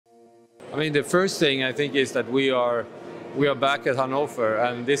I mean, the first thing I think is that we are back at Hannover,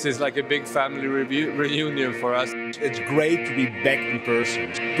 and this is like a big family reunion for us. It's great to be back in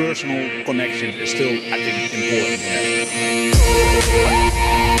person. Personal connection is still, I think,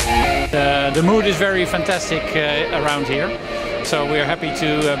 important. The mood is very fantastic around here, so we are happy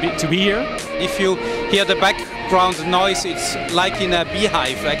to be here. If you hear the background noise, it's like in a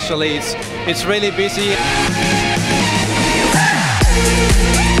beehive. Actually, it's really busy.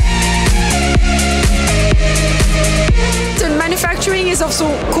 Manufacturing is also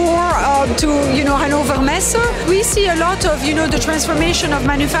core to Hannover Messe. We see a lot of the transformation of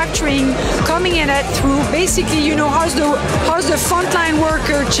manufacturing coming in through basically how's the frontline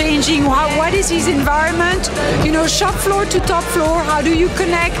worker changing, what is his environment, shop floor to top floor, how do you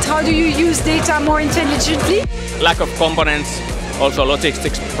connect, how do you use data more intelligently. Lack of components, also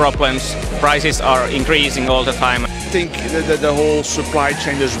logistics problems, prices are increasing all the time. I think the whole supply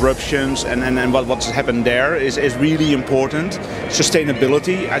chain disruptions and what's happened there is really important.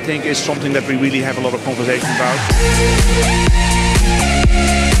 Sustainability, I think, is something that we really have a lot of conversation about.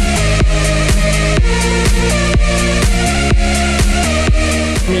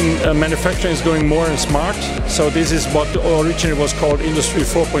 I mean, manufacturing is going more and smart, so this is what originally was called Industry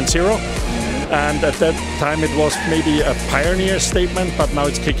 4.0. And at that time it was maybe a pioneer statement, but now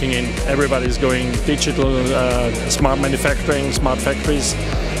it's kicking in. Everybody's going digital, smart manufacturing, smart factories,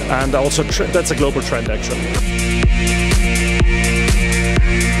 and also that's a global trend actually.